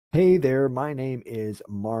Hey there, my name is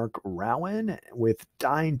Mark Rowan with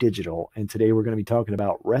Dine.Digital, and today we're going to be talking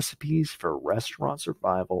about recipes for restaurant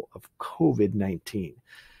survival of COVID-19.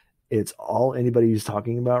 It's all anybody's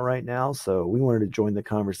talking about right now, so we wanted to join the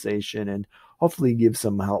conversation and hopefully give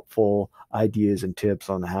some helpful ideas and tips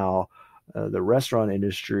on how the restaurant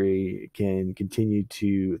industry can continue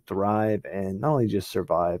to thrive and not only just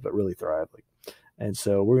survive, but really thrive. And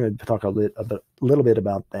so we're going to talk a little bit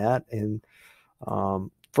about that. And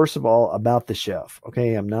first of all, about the chef.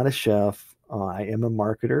 Okay, I'm not a chef. I am a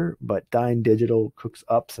marketer, but Dine.Digital cooks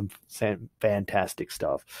up some fantastic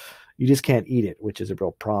stuff. You just can't eat it, which is a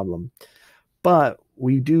real problem. But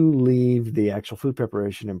we do leave the actual food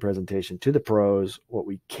preparation and presentation to the pros. What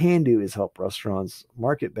we can do is help restaurants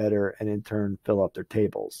market better and in turn fill up their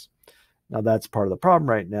tables. Now, that's part of the problem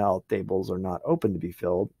right now. Tables are not open to be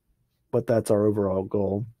filled, but that's our overall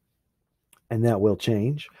goal, and that will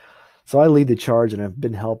change. So I lead the charge and I've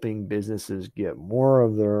been helping businesses get more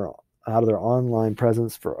of their out of their online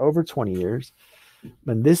presence for over 20 years.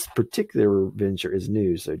 And this particular venture is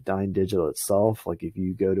new. So Dine.Digital itself, like if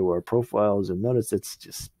you go to our profiles and notice it's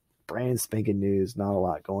just brand spanking news, not a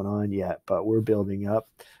lot going on yet, but we're building up.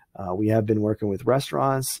 We have been working with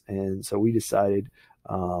restaurants, and so we decided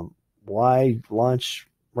why launch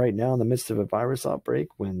right now in the midst of a virus outbreak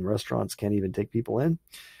when restaurants can't even take people in.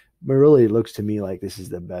 But really, it looks to me like this is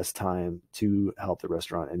the best time to help the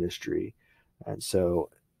restaurant industry. And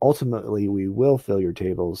so ultimately, we will fill your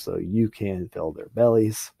tables so you can fill their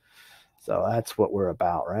bellies. So that's what we're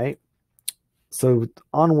about, right? So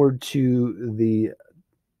onward to the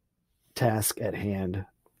task at hand,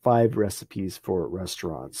 5 recipes for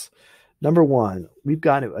restaurants. Number one, we've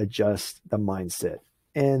got to adjust the mindset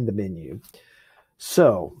and the menu.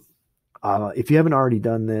 So if you haven't already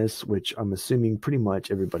done this, which I'm assuming pretty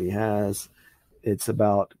much everybody has, it's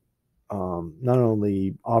about not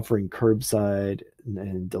only offering curbside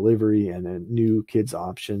and delivery and new kids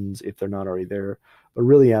options if they're not already there, but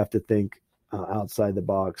really have to think outside the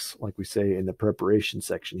box, like we say in the preparation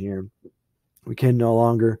section here. We can no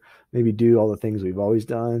longer maybe do all the things we've always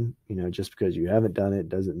done. Just because you haven't done it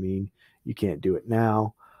doesn't mean you can't do it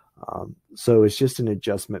now. So it's just an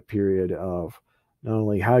adjustment period of not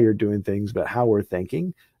only how you're doing things, but how we're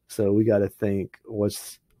thinking. So we got to think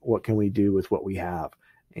what can we do with what we have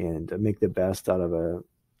and make the best out of a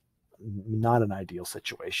not an ideal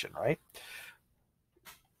situation, right?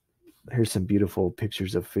 Here's some beautiful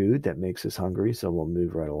pictures of food that makes us hungry. So we'll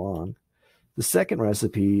move right along. The second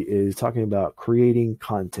recipe is talking about creating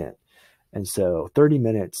content. And so 30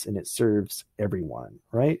 minutes and it serves everyone,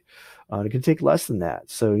 right? It can take less than that.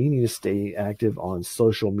 So you need to stay active on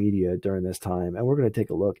social media during this time. And we're going to take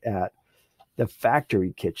a look at the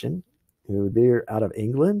Factory Kitchen. They're out of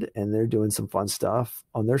England and they're doing some fun stuff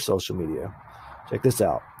on their social media. Check this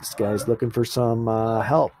out. This guy's looking for some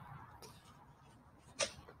help.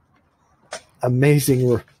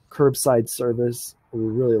 Amazing curbside service. We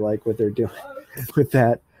really like what they're doing with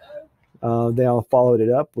that. They all followed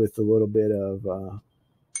it up with a little bit of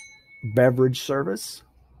beverage service.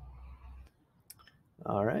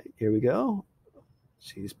 All right, here we go.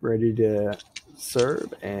 She's ready to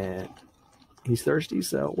serve, and he's thirsty,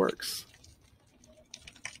 so it works.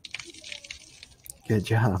 Good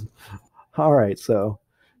job. All right, so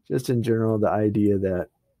just in general, the idea that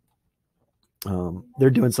they're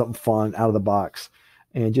doing something fun out of the box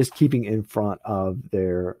and just keeping in front of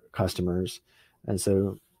their customers. And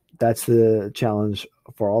so that's the challenge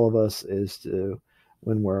for all of us is to,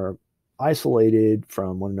 when we're isolated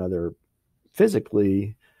from one another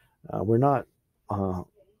physically, we're not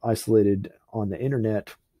isolated on the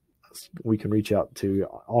internet. We can reach out to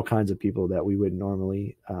all kinds of people that we would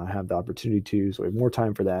normally have the opportunity to. So we have more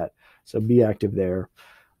time for that. So be active there.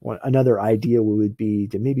 Another idea would be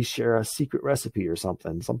to maybe share a secret recipe or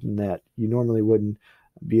something that you normally wouldn't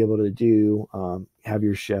be able to do. Have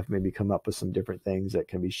your chef maybe come up with some different things that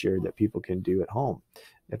can be shared that people can do at home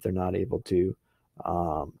if they're not able to,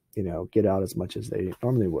 get out as much as they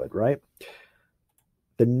normally would, right?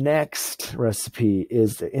 The next recipe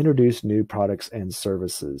is to introduce new products and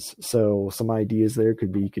services. So some ideas there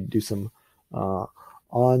could be you could do some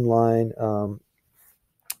online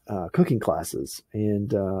cooking classes,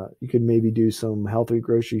 and you could maybe do some healthy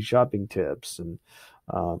grocery shopping tips and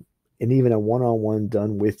even a one-on-one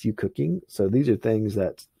done with you cooking. So these are things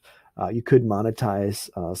that you could monetize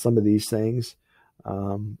some of these things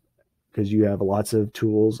because you have lots of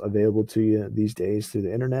tools available to you these days through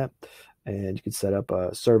the internet. And you could set up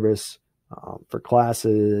a service for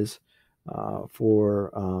classes,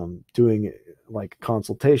 for doing like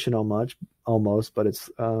consultation almost, but it's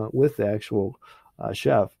with the actual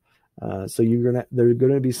chef. So there are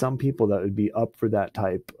gonna be some people that would be up for that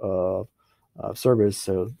type of service.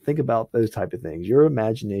 So think about those type of things. Your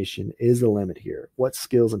imagination is the limit here. What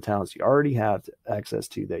skills and talents you already have access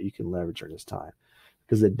to that you can leverage during this time?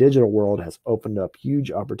 Because the digital world has opened up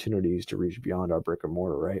huge opportunities to reach beyond our brick and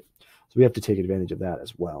mortar, right? So we have to take advantage of that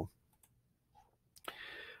as well.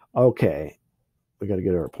 Okay, we got to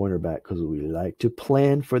get our pointer back because we like to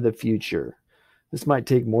plan for the future. This might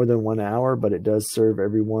take more than 1 hour, but it does serve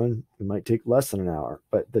everyone. It might take less than an hour,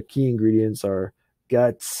 but the key ingredients are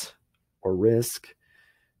guts or risk,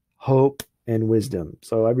 hope, and wisdom.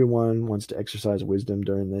 So everyone wants to exercise wisdom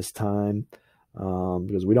during this time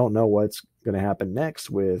because we don't know what's going to happen next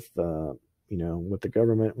with, what the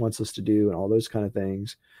government wants us to do and all those kind of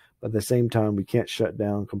things. But at the same time, we can't shut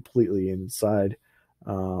down completely inside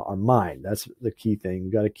our mind. That's the key thing.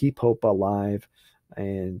 We got to keep hope alive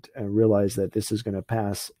and realize that this is going to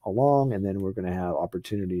pass along, and then we're going to have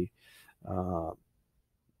opportunity.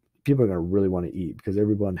 People are going to really want to eat because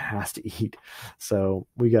everyone has to eat. So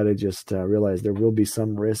we got to just realize there will be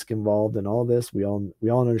some risk involved in all this. We all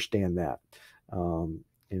understand that. And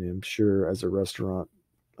I'm sure as a restaurant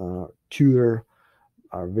tutor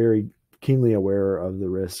are very keenly aware of the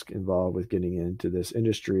risk involved with getting into this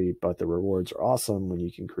industry, but the rewards are awesome when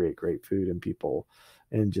you can create great food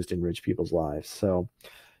and just enrich people's lives. So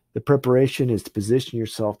the preparation is to position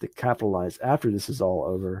yourself to capitalize after this is all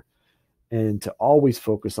over, and to always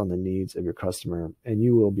focus on the needs of your customer, and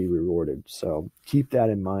you will be rewarded. So keep that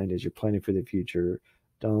in mind as you're planning for the future.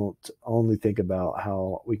 Don't only think about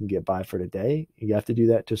how we can get by for today. You have to do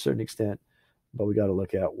that to a certain extent, but we got to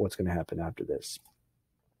look at what's going to happen after this.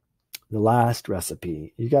 The last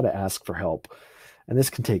recipe, you got to ask for help. And this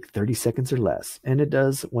can take 30 seconds or less. And it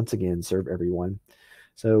does, once again, serve everyone.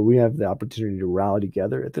 So we have the opportunity to rally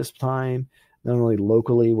together at this time, not only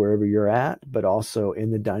locally, wherever you're at, but also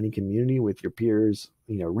in the dining community with your peers.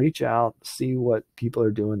 Reach out, see what people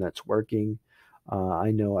are doing that's working.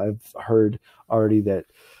 I know I've heard already that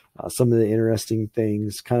some of the interesting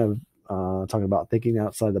things, kind of talking about thinking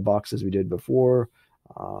outside the box as we did before,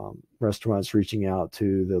 restaurants reaching out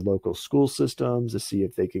to the local school systems to see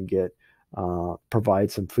if they can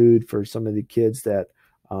provide some food for some of the kids that,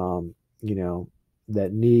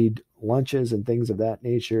 that need lunches and things of that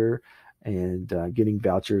nature, and getting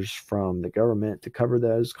vouchers from the government to cover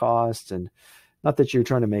those costs. And not that you're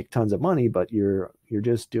trying to make tons of money, but you're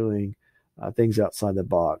just doing things outside the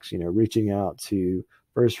box, reaching out to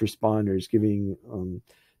first responders, giving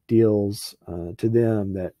deals to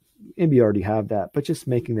them that maybe you already have that, but just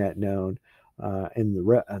making that known. In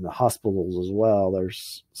the hospitals as well,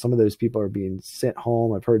 there's some of those people are being sent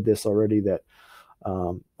home. I've heard this already, that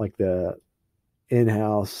like the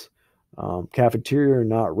in-house cafeteria are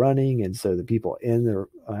not running, and so the people in the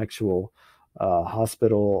actual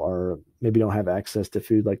hospital are maybe don't have access to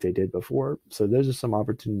food like they did before. So those are some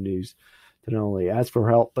opportunities to not only ask for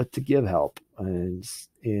help, but to give help and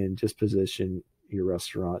just position your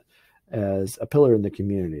restaurant as a pillar in the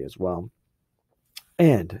community as well.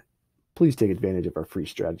 And please take advantage of our free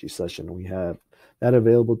strategy session. We have that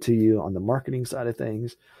available to you on the marketing side of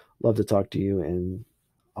things. Love to talk to you and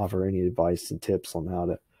offer any advice and tips on how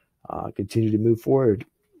to continue to move forward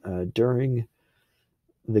during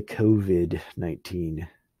the COVID-19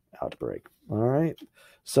 outbreak. All right.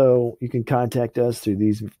 So you can contact us through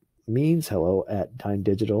these means.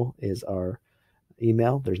 Hello@Dine.Digital is our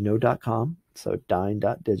email. There's no .com. So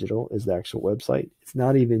Dine.Digital is the actual website. It's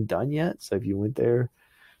not even done yet. So if you went there,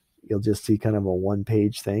 you'll just see kind of a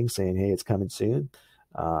one-page thing saying, hey, it's coming soon.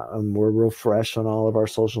 And we're real fresh on all of our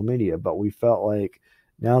social media, but we felt like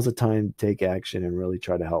now's the time to take action and really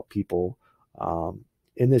try to help people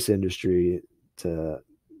in this industry to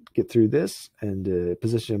get through this and to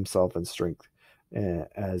position himself in strength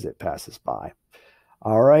as it passes by.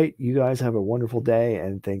 All right, you guys have a wonderful day,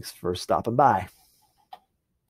 and thanks for stopping by.